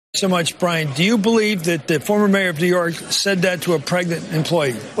So much, Brian. Do you believe that the former mayor of New York said that to a pregnant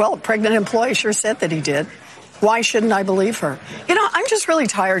employee? Well, a pregnant employee sure said that he did. Why shouldn't I believe her? You know, I'm just really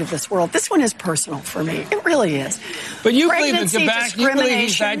tired of this world. This one is personal for me. It really is. But you believe he's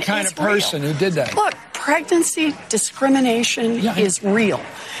that kind of person who did that? Look, pregnancy discrimination is real.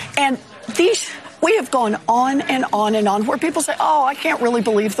 And we have gone on and on and on where people say, oh, I can't really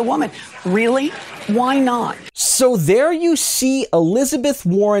believe the woman. Really? Why not? So there you see Elizabeth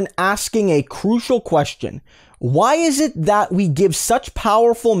Warren asking a crucial question. Why is it that we give such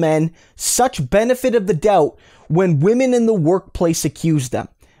powerful men such benefit of the doubt when women in the workplace accuse them?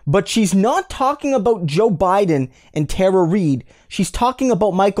 But she's not talking about Joe Biden and Tara Reade. She's talking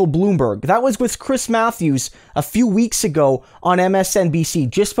about Michael Bloomberg. That was with Chris Matthews a few weeks ago on MSNBC,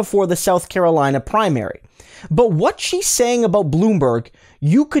 just before the South Carolina primary. But what she's saying about Bloomberg,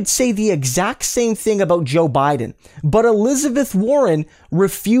 you could say the exact same thing about Joe Biden. But Elizabeth Warren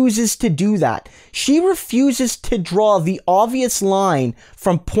refuses to do that. She refuses to draw the obvious line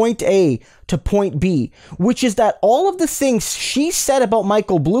from point A to point B, which is that all of the things she said about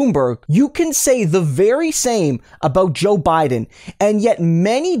Michael Bloomberg, you can say the very same about Joe Biden. And yet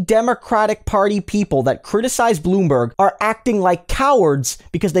many Democratic Party people that criticize Bloomberg are acting like cowards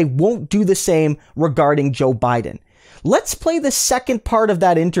because they won't do the same regarding Joe Biden. Let's play the second part of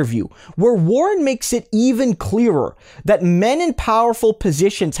that interview, where Warren makes it even clearer that men in powerful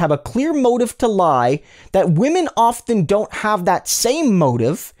positions have a clear motive to lie, that women often don't have that same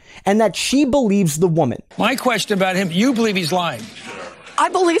motive, and that she believes the woman. My question about him, you believe he's lying? I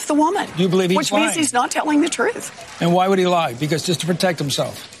believe the woman. You believe he's lying? Which means he's not telling the truth. And why would he lie? Because just to protect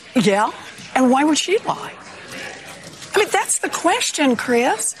himself. Yeah, and why would she lie? I mean, that's the question,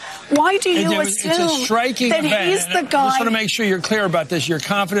 Chris. Why do you assume it's a striking that event. he's the guy? I just want to make sure you're clear about this. You're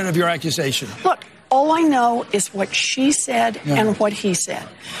confident of your accusation. Look, all I know is what she said and what he said.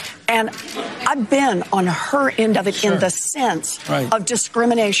 And I've been on her end of it in the sense of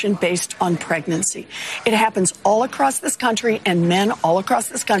discrimination based on pregnancy. It happens all across this country, and men all across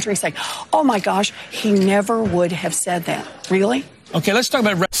this country say, oh my gosh, he never would have said that. Really? Okay, let's talk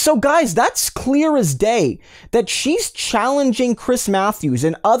about... So guys, that's clear as day that she's challenging Chris Matthews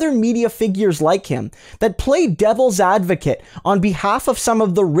and other media figures like him that play devil's advocate on behalf of some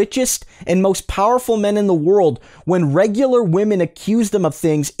of the richest and most powerful men in the world when regular women accuse them of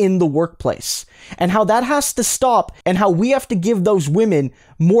things in the workplace, and how that has to stop and how we have to give those women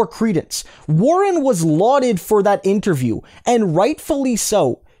more credence. Warren was lauded for that interview, and rightfully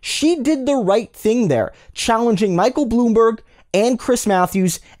so. She did the right thing there, challenging Michael Bloomberg and Chris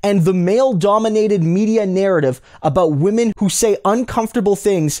Matthews and the male-dominated media narrative about women who say uncomfortable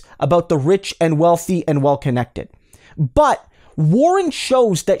things about the rich and wealthy and well-connected. But Warren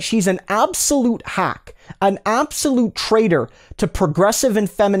shows that she's an absolute hack, an absolute traitor to progressive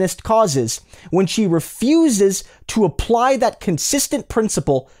and feminist causes when she refuses to apply that consistent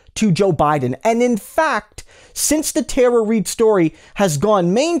principle to Joe Biden. And in fact, since the Tara Reade story has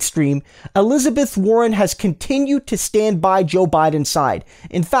gone mainstream, Elizabeth Warren has continued to stand by Joe Biden's side.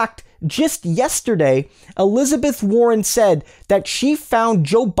 In fact, just yesterday, Elizabeth Warren said that she found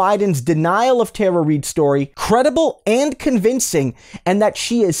Joe Biden's denial of Tara Reade's story credible and convincing, and that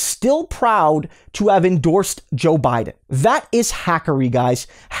she is still proud to have endorsed Joe Biden. That is hackery, guys.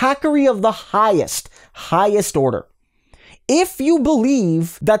 Hackery of the highest order. If you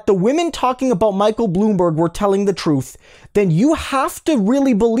believe that the women talking about Michael Bloomberg were telling the truth, then you have to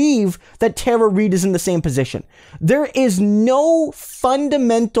really believe that Tara Reade is in the same position. There is no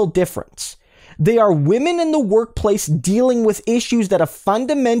fundamental difference. They are women in the workplace dealing with issues that have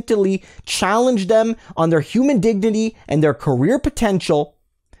fundamentally challenged them on their human dignity and their career potential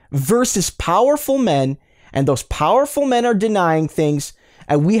versus powerful men, and those powerful men are denying things.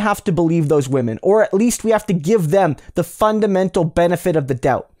 And we have to believe those women, or at least we have to give them the fundamental benefit of the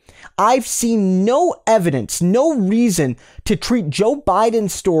doubt. I've seen no evidence, no reason to treat Joe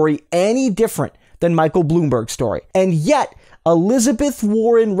Biden's story any different than Michael Bloomberg's story. And yet, Elizabeth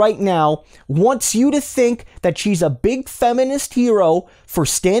Warren right now wants you to think that she's a big feminist hero for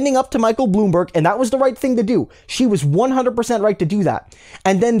standing up to Michael Bloomberg, and that was the right thing to do. She was 100% right to do that.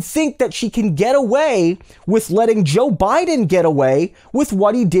 And then think that she can get away with letting Joe Biden get away with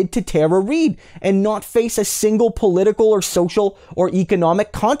what he did to Tara Reade and not face a single political or social or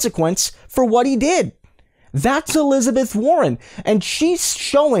economic consequence for what he did. That's Elizabeth Warren, and she's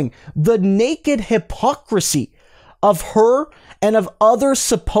showing the naked hypocrisy of her and of other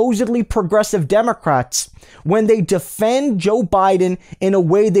supposedly progressive Democrats when they defend Joe Biden in a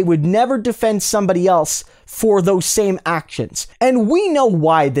way they would never defend somebody else for those same actions. And we know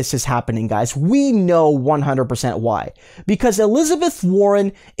why this is happening, guys. We know 100% why. Because Elizabeth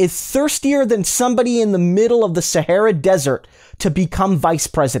Warren is thirstier than somebody in the middle of the Sahara Desert to become vice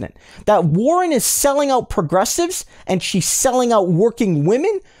president. That Warren is selling out progressives and she's selling out working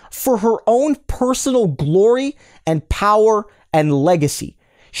women for her own personal glory and power and legacy.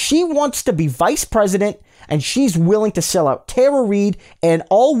 She wants to be vice president, and she's willing to sell out Tara Reade and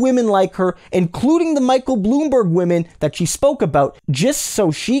all women like her, including the Michael Bloomberg women that she spoke about, just so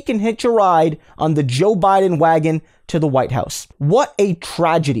she can hitch a ride on the Joe Biden wagon to the White House. What a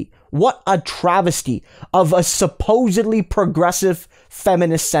tragedy. What a travesty of a supposedly progressive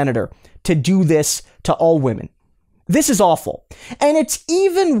feminist senator to do this to all women. This is awful. And it's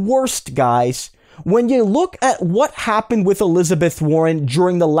even worse, guys, when you look at what happened with Elizabeth Warren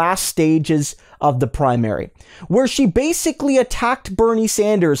during the last stages of the primary, where she basically attacked Bernie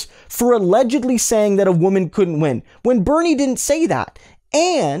Sanders for allegedly saying that a woman couldn't win, when Bernie didn't say that.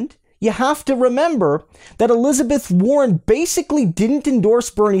 And you have to remember that Elizabeth Warren basically didn't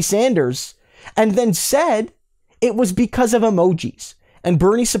endorse Bernie Sanders and then said it was because of emojis and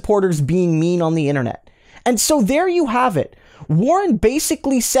Bernie supporters being mean on the internet. And so there you have it. Warren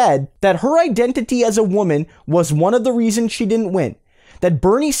basically said that her identity as a woman was one of the reasons she didn't win. That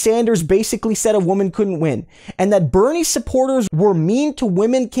Bernie Sanders basically said a woman couldn't win. And that Bernie supporters were mean to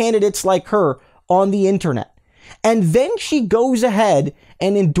women candidates like her on the internet. And then she goes ahead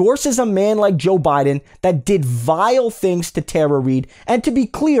and endorses a man like Joe Biden that did vile things to Tara Reade. And to be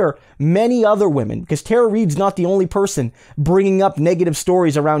clear, many other women, because Tara Reade's not the only person bringing up negative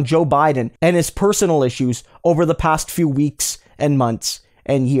stories around Joe Biden and his personal issues over the past few weeks and months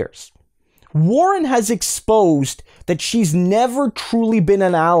and years. Warren has exposed that she's never truly been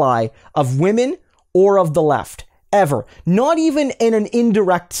an ally of women or of the left, ever. Not even in an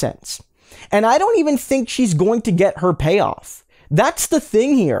indirect sense. And I don't even think she's going to get her payoff. That's the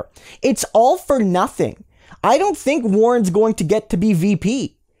thing here. It's all for nothing. I don't think Warren's going to get to be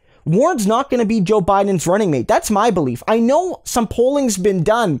VP. Warren's not going to be Joe Biden's running mate. That's my belief. I know some polling's been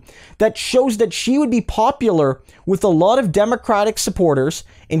done that shows that she would be popular with a lot of Democratic supporters,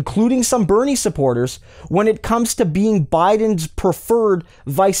 including some Bernie supporters, when it comes to being Biden's preferred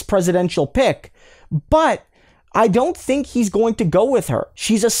vice presidential pick. But I don't think he's going to go with her.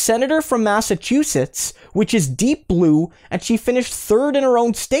 She's a senator from Massachusetts, which is deep blue, and she finished third in her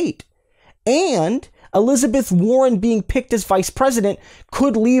own state. And Elizabeth Warren being picked as vice president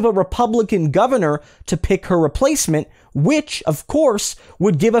could leave a Republican governor to pick her replacement, which, of course,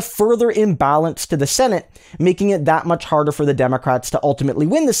 would give a further imbalance to the Senate, making it that much harder for the Democrats to ultimately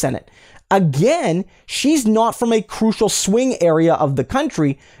win the Senate. Again, she's not from a crucial swing area of the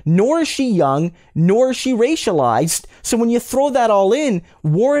country, nor is she young, nor is she racialized. So when you throw that all in,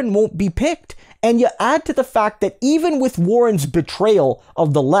 Warren won't be picked. And you add to the fact that even with Warren's betrayal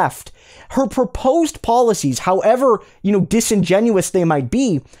of the left, her proposed policies, however, disingenuous they might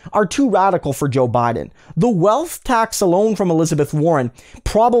be, are too radical for Joe Biden. The wealth tax alone from Elizabeth Warren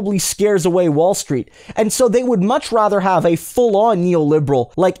probably scares away Wall Street. And so they would much rather have a full-on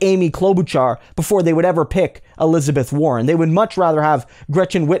neoliberal like Amy Klobuchar before they would ever pick Elizabeth Warren. They would much rather have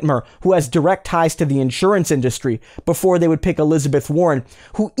Gretchen Whitmer, who has direct ties to the insurance industry, before they would pick Elizabeth Warren,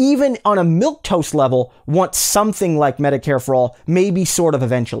 who even on a milquetoast level wants something like Medicare for all, maybe sort of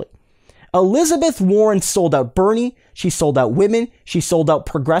eventually. Elizabeth Warren sold out Bernie, she sold out women, she sold out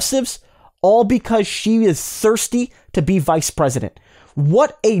progressives, all because she is thirsty to be vice president.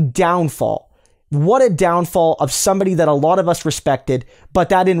 What a downfall. What a downfall of somebody that a lot of us respected, but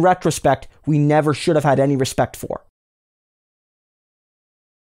that in retrospect, we never should have had any respect for.